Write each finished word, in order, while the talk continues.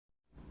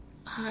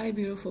Hi,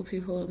 beautiful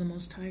people of the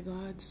Most High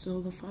God.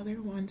 So the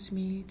Father wants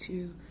me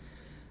to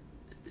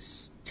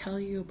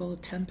tell you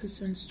about Tempest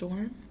and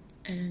Storm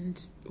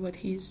and what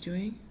He's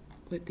doing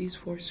with these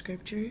 4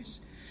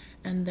 scriptures,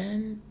 and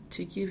then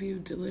to give you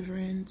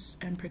deliverance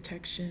and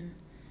protection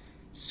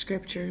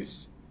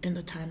scriptures in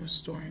the time of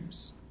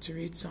storms, to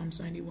read Psalms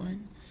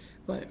 91.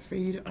 But for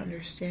you to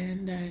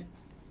understand that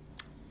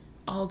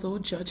although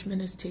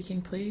judgment is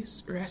taking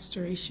place,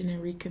 restoration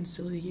and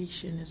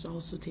reconciliation is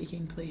also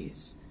taking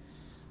place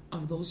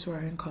of those who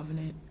are in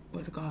covenant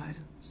with God.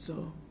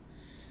 So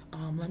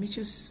let me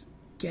just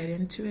get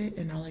into it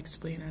and I'll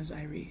explain as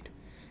I read.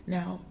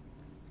 Now,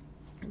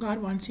 God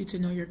wants you to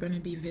know you're going to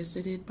be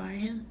visited by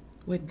Him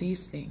with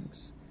these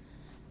things.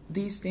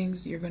 These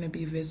things you're going to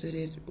be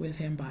visited with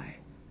Him by.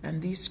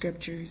 And these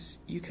scriptures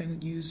you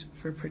can use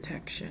for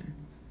protection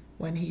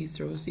when He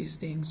throws these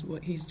things,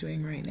 what He's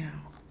doing right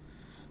now.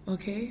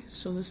 Okay,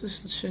 so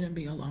shouldn't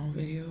be a long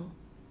video.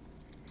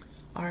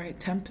 Alright,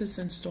 Tempest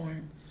and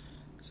Storm.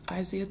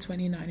 Isaiah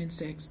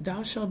 29:6.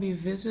 Thou shalt be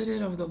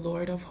visited of the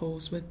Lord of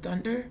hosts with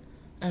thunder,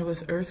 and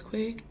with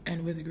earthquake,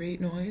 and with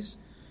great noise,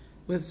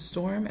 with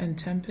storm and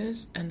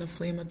tempest, and the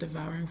flame of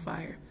devouring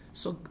fire.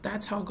 So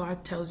that's how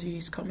God tells you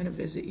He's coming to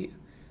visit you.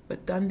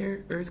 With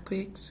thunder,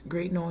 earthquakes,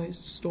 great noise,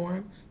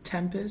 storm,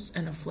 tempest,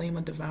 and a flame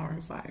of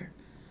devouring fire.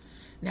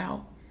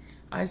 Now,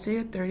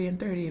 Isaiah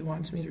 30:30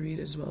 wants me to read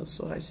as well.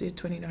 So Isaiah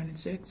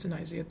 29:6 and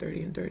Isaiah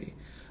 30:30.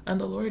 And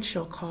the Lord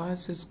shall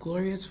cause His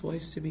glorious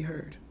voice to be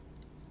heard,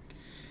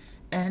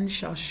 and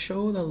shall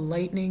show the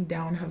lightning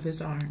down of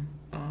His arm,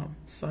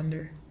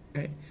 thunder,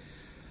 right?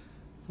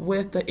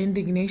 With the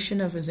indignation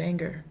of His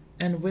anger,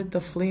 and with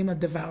the flame of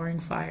devouring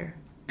fire,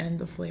 and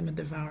the flame of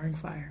devouring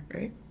fire,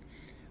 right?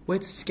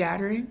 With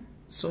scattering,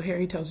 so here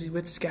He tells you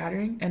with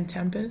scattering and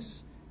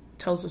tempest,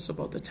 tells us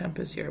about the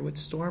tempest here, with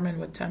storm and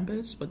with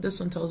tempest, but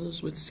this one tells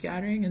us with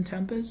scattering and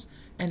tempest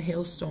and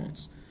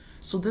hailstones.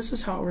 So this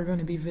is how we're going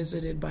to be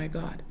visited by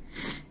God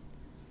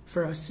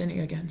for us sinning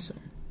against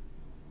Him.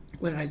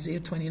 With Isaiah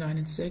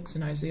 29:6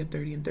 and Isaiah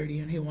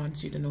 30:30, and He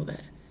wants you to know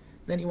that.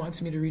 Then He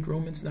wants me to read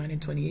Romans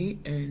 9:28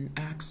 and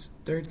Acts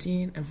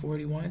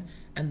 13:41,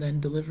 and then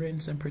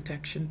deliverance and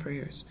protection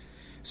prayers.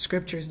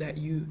 Scriptures that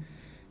you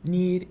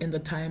need in the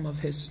time of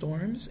His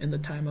storms, in the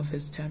time of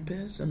His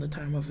tempest, in the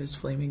time of His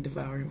flaming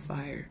devouring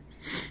fire.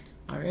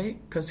 All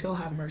right? Because He'll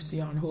have mercy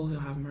on who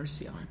He'll have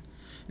mercy on.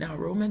 Now,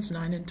 Romans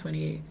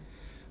 9:28.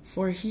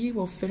 For He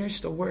will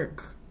finish the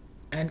work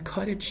and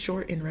cut it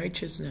short in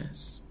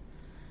righteousness,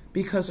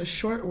 because a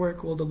short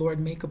work will the Lord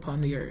make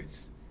upon the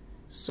earth.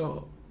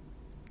 So,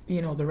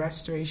 the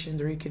restoration,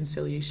 the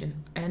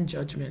reconciliation, and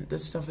judgment,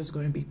 this stuff is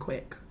going to be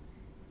quick.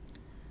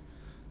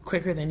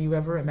 Quicker than you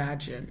ever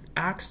imagined.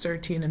 Acts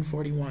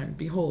 13:41.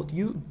 Behold,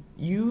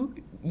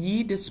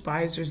 ye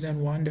despisers,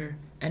 and wonder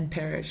and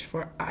perish,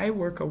 for I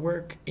work a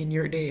work in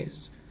your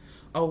days,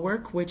 a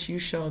work which you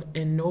shall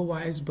in no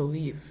wise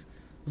believe,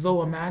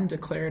 though a man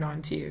declare it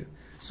unto you.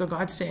 So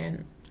God's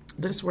saying,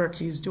 this work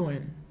He's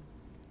doing,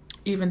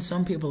 even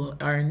some people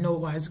are in no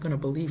wise going to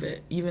believe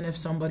it, even if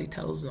somebody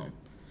tells them.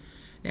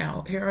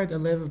 Now, here are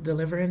the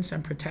deliverance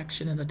and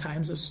protection in the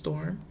times of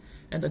storm,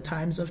 and the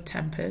times of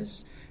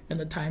tempest, and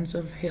the times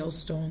of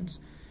hailstones,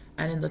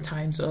 and in the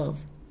times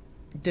of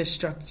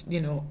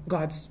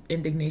God's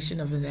indignation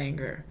of His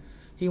anger.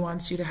 He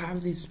wants you to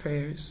have these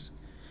prayers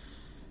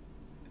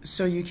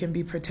so you can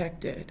be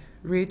protected.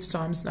 Read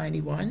Psalms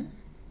 91.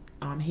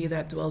 He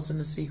that dwells in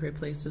the secret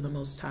place of the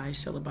Most High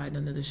shall abide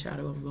under the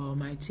shadow of the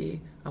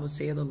Almighty. I will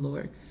say of the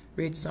Lord.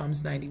 Read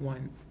Psalms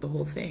 91, the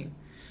whole thing.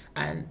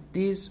 And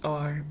these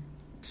are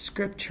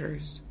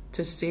scriptures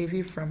to save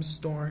you from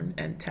storm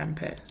and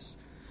tempest.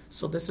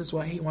 So this is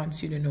why He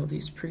wants you to know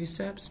these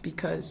precepts,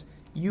 because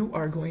you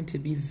are going to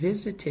be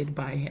visited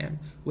by Him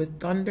with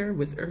thunder,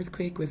 with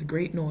earthquake, with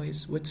great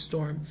noise, with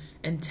storm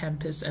and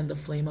tempest, and the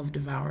flame of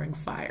devouring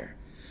fire.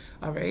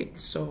 All right,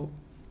 so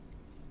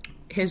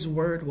His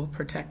word will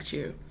protect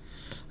you.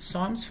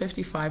 Psalms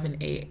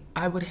 55:8.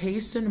 I would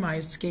hasten my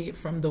escape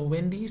from the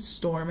windy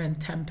storm and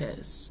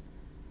tempest.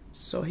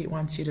 So He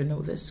wants you to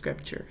know this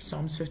scripture.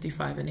 Psalms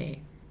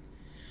 55:8.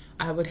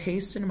 I would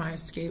hasten my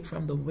escape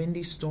from the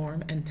windy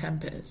storm and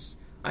tempest.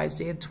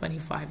 Isaiah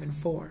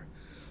 25:4.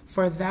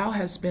 For thou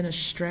hast been a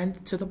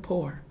strength to the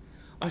poor,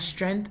 a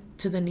strength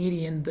to the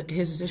needy in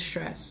his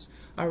distress,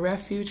 a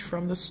refuge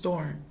from the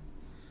storm,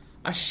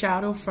 a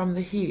shadow from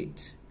the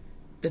heat,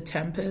 the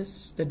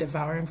tempest, the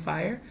devouring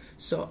fire.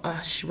 So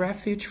a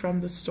refuge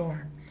from the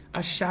storm,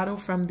 a shadow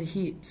from the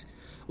heat,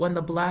 when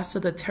the blast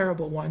of the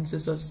terrible ones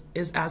is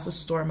as a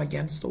storm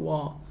against the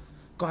wall.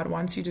 God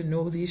wants you to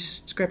know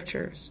these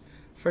scriptures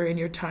for in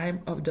your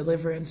time of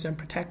deliverance and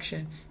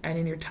protection, and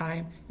in your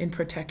time in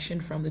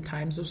protection from the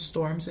times of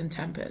storms and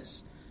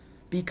tempests,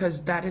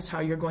 because that is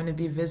how you're going to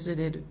be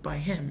visited by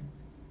Him.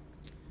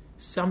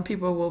 Some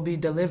people will be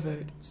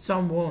delivered,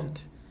 some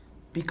won't,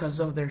 because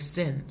of their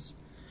sins.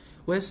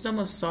 Wisdom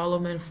of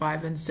Solomon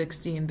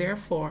 5:16.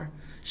 Therefore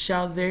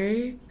shall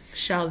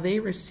they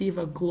receive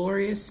a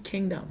glorious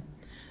kingdom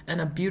and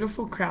a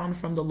beautiful crown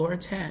from the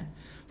Lord's hand,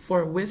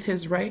 for with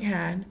His right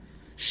hand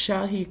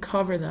shall he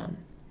cover them.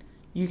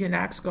 You can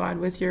ask God,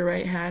 with your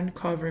right hand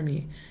cover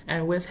me,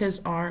 and with his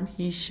arm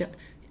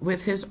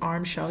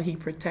shall he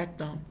protect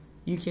them.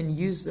 You can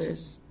use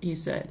this, he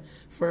said,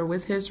 for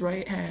with his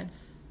right hand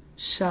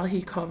shall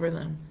he cover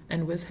them,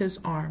 and with his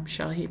arm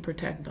shall he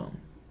protect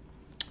them.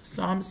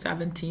 Psalm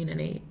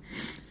 17:8.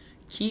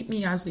 Keep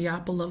me as the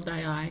apple of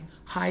thy eye,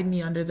 hide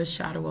me under the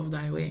shadow of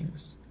thy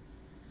wings.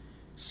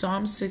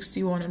 Psalm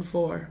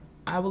 61:4.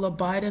 I will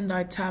abide in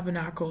thy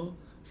tabernacle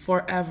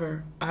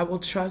forever. I will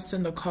trust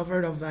in the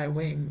covert of thy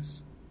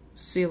wings.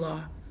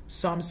 Selah.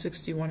 Psalm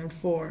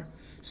 61:4.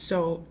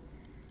 So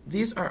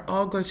these are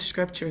all good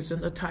scriptures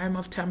in the time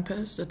of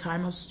tempest, the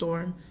time of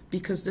storm,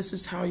 because this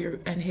is how you're,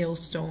 and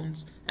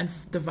hailstones and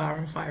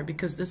devouring fire,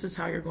 because this is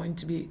how you're going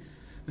to be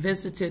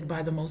visited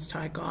by the Most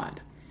High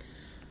God.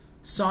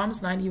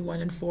 Psalms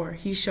 91:4.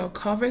 He shall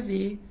cover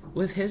thee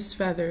with his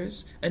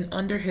feathers, and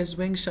under his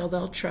wings shalt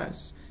thou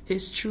trust.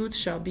 His truth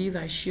shall be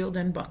thy shield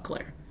and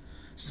buckler.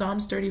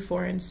 Psalms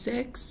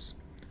 34:6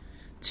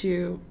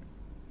 to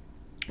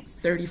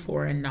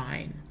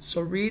 34:9.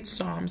 So read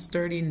Psalms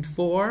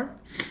 34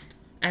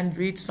 and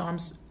read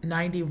Psalms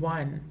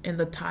 91 in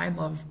the time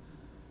of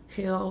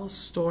hail,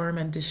 storm,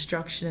 and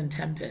destruction and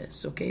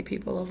tempest. Okay,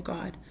 people of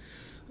God.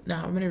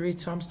 Now I'm going to read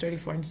Psalms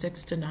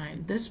 34:6 to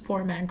 9. This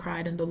poor man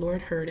cried, and the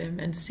Lord heard him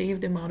and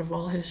saved him out of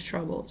all his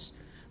troubles.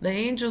 The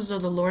angels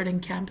of the Lord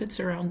encampeth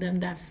around them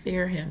that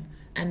fear him,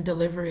 and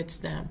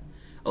delivereth them.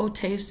 O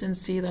taste and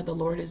see that the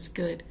Lord is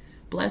good.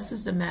 Blessed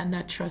is the man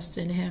that trusts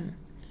in him.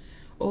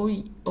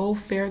 O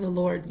fear the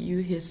Lord, you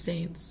his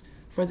saints,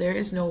 for there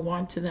is no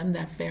want to them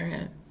that fear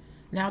him.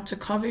 Now to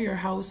cover your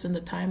house in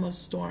the time of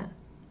storm.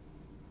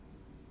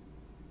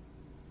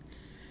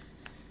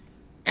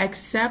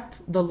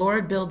 Except the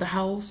Lord build the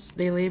house,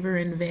 they labor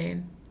in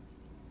vain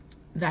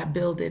that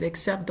build it.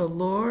 Except the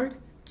Lord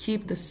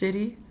keep the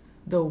city,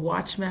 the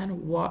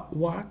watchman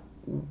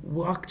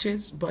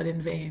watches, but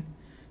in vain.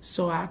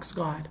 So ask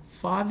God,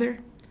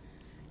 Father,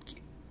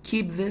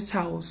 keep this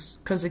house,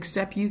 because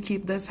except you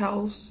keep this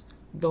house,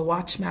 the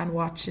watchman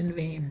watch in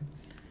vain.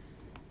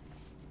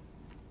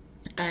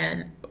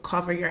 And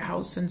cover your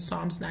house in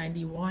Psalms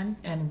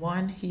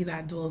 91:1. He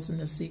that dwells in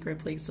the secret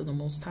place of the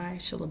Most High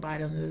shall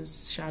abide under the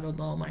shadow of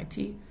the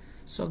Almighty.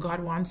 So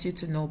God wants you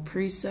to know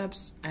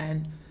precepts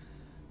and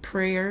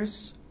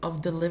prayers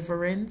of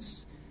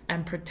deliverance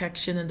and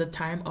protection in the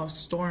time of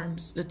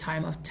storms, the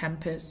time of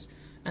tempest,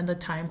 and the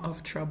time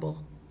of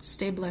trouble.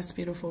 Stay blessed,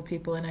 beautiful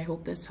people, and I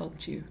hope this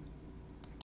helped you.